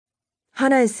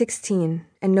Hana is 16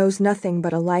 and knows nothing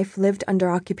but a life lived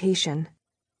under occupation.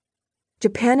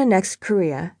 Japan annexed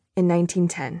Korea in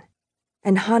 1910,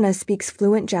 and Hana speaks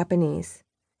fluent Japanese,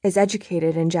 is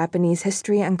educated in Japanese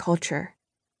history and culture,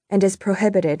 and is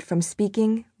prohibited from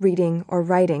speaking, reading, or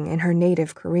writing in her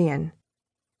native Korean.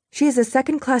 She is a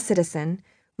second-class citizen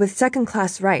with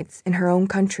second-class rights in her own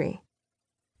country,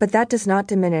 but that does not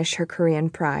diminish her Korean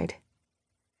pride.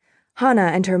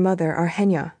 Hana and her mother are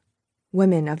Haenyeo,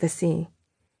 women of the sea,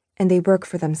 and they work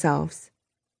for themselves.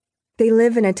 They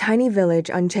live in a tiny village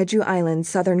on Jeju Island's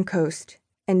southern coast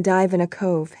and dive in a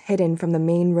cove hidden from the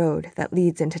main road that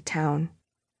leads into town.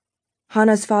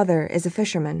 Hana's father is a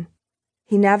fisherman.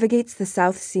 He navigates the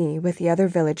South Sea with the other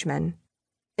village men,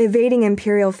 evading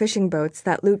imperial fishing boats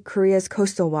that loot Korea's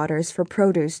coastal waters for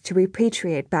produce to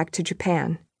repatriate back to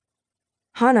Japan.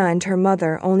 Hana and her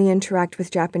mother only interact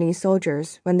with Japanese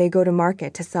soldiers when they go to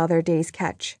market to sell their day's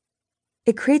catch.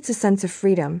 It creates a sense of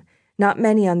freedom not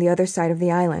many on the other side of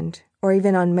the island, or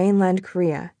even on mainland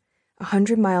Korea,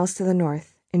 100 miles to the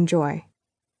north, enjoy.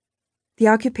 The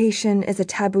occupation is a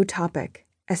taboo topic,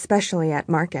 especially at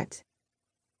market.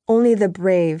 Only the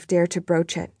brave dare to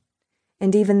broach it,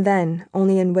 and even then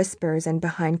only in whispers and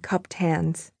behind cupped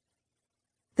hands.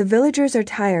 The villagers are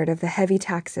tired of the heavy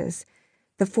taxes,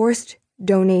 the forced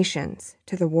donations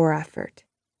to the war effort,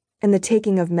 and the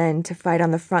taking of men to fight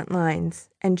on the front lines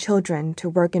and children to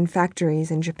work in factories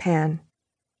in Japan.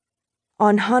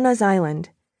 On Hana's island,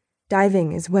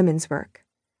 diving is women's work.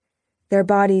 Their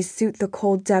bodies suit the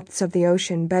cold depths of the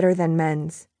ocean better than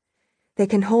men's. They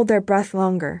can hold their breath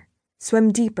longer,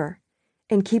 swim deeper,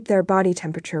 and keep their body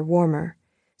temperature warmer.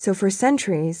 So for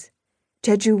centuries,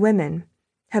 Jeju women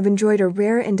have enjoyed a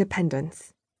rare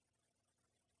independence.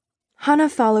 Hana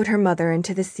followed her mother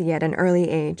into the sea at an early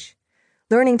age.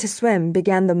 Learning to swim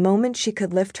began the moment she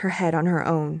could lift her head on her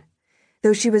own,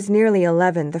 though she was nearly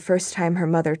 11 the first time her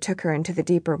mother took her into the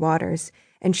deeper waters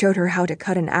and showed her how to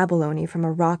cut an abalone from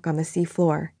a rock on the sea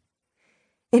floor.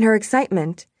 In her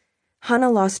excitement, Hana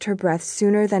lost her breath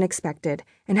sooner than expected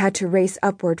and had to race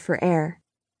upward for air.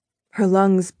 Her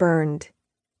lungs burned.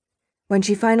 When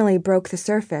she finally broke the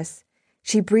surface,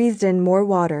 she breathed in more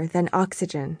water than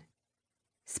oxygen.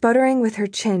 Sputtering with her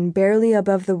chin barely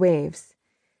above the waves,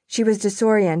 she was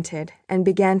disoriented and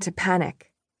began to panic.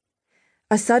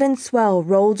 A sudden swell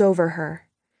rolled over her,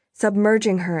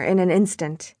 submerging her in an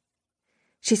instant.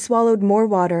 She swallowed more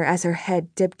water as her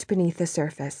head dipped beneath the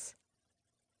surface.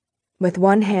 With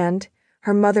one hand,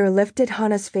 her mother lifted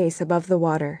Hana's face above the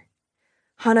water.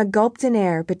 Hana gulped in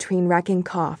air between racking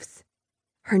coughs.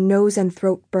 Her nose and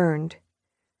throat burned.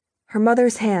 Her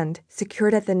mother's hand,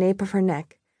 secured at the nape of her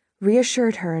neck,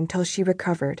 reassured her until she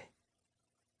recovered.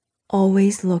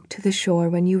 "Always look to the shore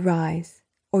when you rise,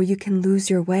 or you can lose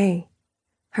your way,"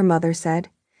 her mother said,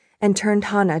 and turned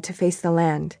Hana to face the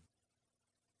land.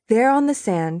 There on the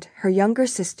sand, her younger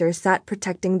sister sat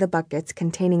protecting the buckets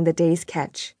containing the day's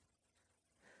catch.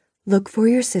 "Look for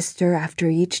your sister after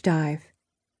each dive.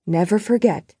 Never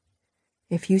forget.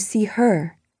 If you see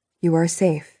her, you are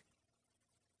safe."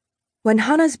 When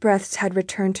Hana's breaths had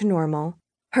returned to normal,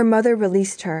 her mother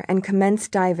released her and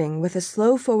commenced diving with a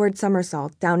slow forward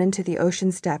somersault down into the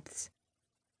ocean's depths.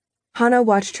 Hana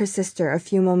watched her sister a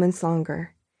few moments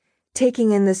longer,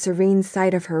 taking in the serene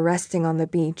sight of her resting on the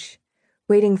beach,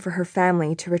 waiting for her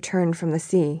family to return from the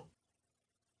sea.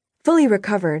 Fully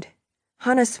recovered,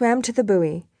 Hana swam to the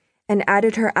buoy and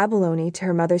added her abalone to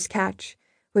her mother's catch,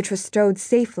 which was stowed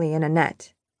safely in a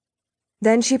net.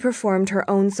 Then she performed her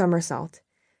own somersault,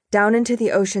 down into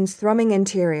the ocean's thrumming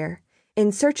interior, in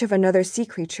search of another sea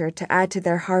creature to add to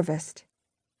their harvest.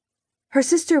 Her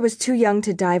sister was too young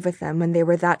to dive with them when they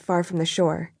were that far from the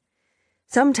shore.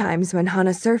 Sometimes when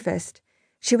Hana surfaced,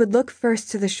 she would look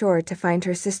first to the shore to find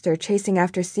her sister chasing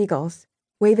after seagulls,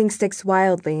 waving sticks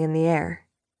wildly in the air.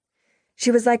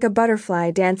 She was like a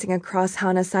butterfly dancing across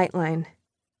Hana's sightline.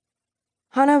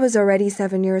 Hana was already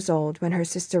 7 years old when her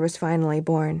sister was finally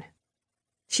born.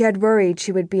 She had worried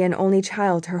she would be an only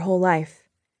child her whole life.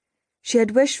 She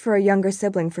had wished for a younger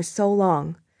sibling for so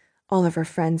long. All of her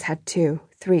friends had 2,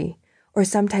 3, or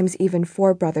sometimes even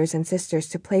 4 brothers and sisters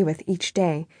to play with each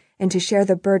day and to share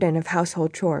the burden of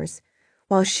household chores,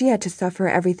 while she had to suffer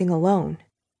everything alone.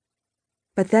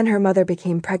 But then her mother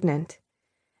became pregnant,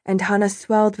 and Hana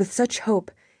swelled with such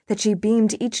hope that she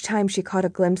beamed each time she caught a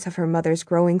glimpse of her mother's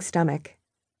growing stomach.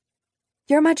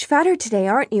 "You're much fatter today,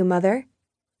 aren't you, Mother?"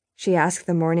 she asked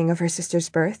the morning of her sister's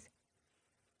birth.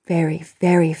 "Very,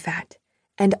 very fat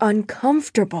and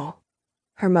uncomfortable,"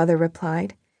 her mother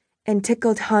replied, and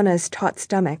tickled Hana's taut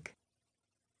stomach.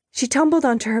 She tumbled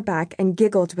onto her back and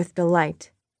giggled with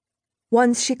delight.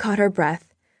 Once she caught her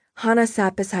breath, Hana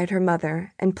sat beside her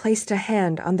mother and placed a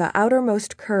hand on the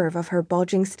outermost curve of her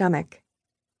bulging stomach.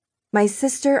 My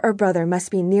sister or brother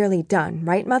must be nearly done,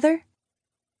 right, Mother?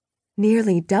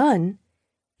 Nearly done?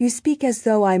 You speak as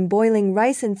though I'm boiling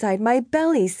rice inside my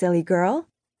belly, silly girl.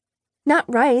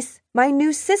 Not rice, my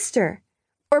new sister.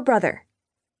 Or brother,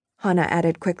 Hana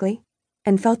added quickly,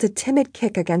 and felt a timid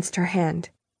kick against her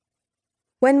hand.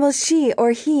 When will she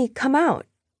or he come out?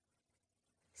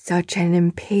 Such an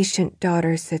impatient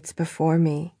daughter sits before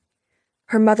me.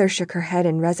 Her mother shook her head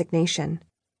in resignation.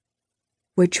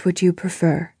 Which would you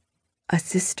prefer, a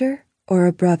sister or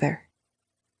a brother?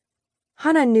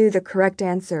 Hana knew the correct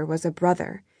answer was a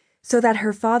brother, so that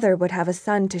her father would have a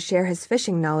son to share his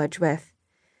fishing knowledge with.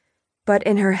 But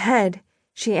in her head,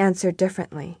 she answered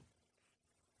differently.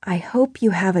 I hope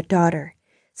you have a daughter,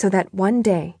 so that one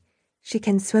day she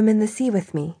can swim in the sea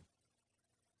with me.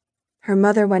 Her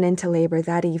mother went into labor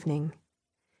that evening,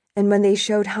 and when they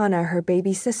showed Hana her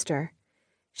baby sister,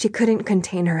 she couldn't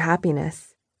contain her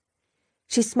happiness.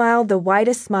 She smiled the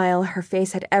widest smile her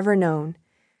face had ever known,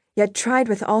 yet tried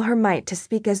with all her might to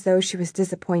speak as though she was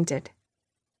disappointed.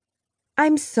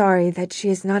 I'm sorry that she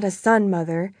is not a son,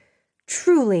 Mother.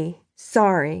 Truly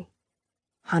sorry,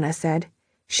 Hana said,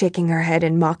 shaking her head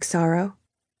in mock sorrow.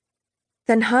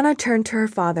 Then Hana turned to her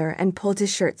father and pulled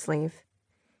his shirt sleeve.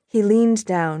 He leaned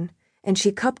down, and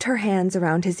she cupped her hands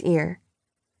around his ear.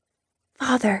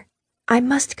 Father, I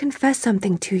must confess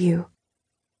something to you.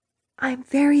 I'm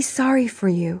very sorry for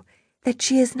you that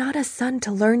she is not a son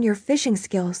to learn your fishing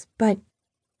skills, but...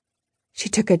 She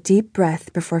took a deep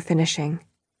breath before finishing.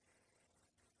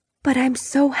 But I'm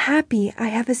so happy I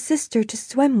have a sister to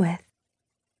swim with.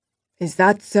 Is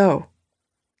that so?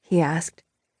 He asked.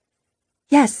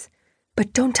 Yes,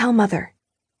 but don't tell Mother.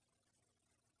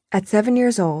 At 7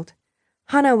 years old,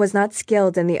 Hana was not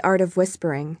skilled in the art of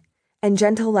whispering, and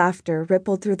gentle laughter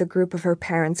rippled through the group of her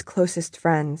parents' closest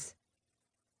friends.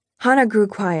 Hana grew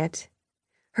quiet.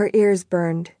 Her ears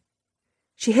burned.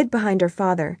 She hid behind her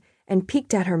father and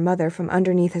peeked at her mother from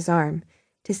underneath his arm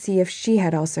to see if she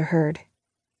had also heard.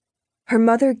 Her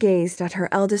mother gazed at her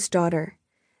eldest daughter,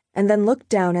 and then looked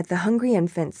down at the hungry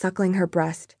infant suckling her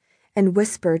breast and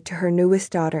whispered to her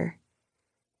newest daughter,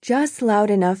 just loud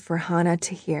enough for Hana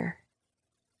to hear.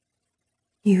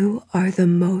 You are the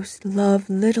most loved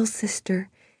little sister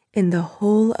in the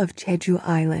whole of Jeju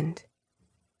Island.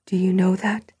 Do you know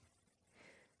that?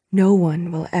 No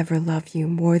one will ever love you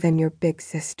more than your big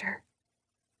sister.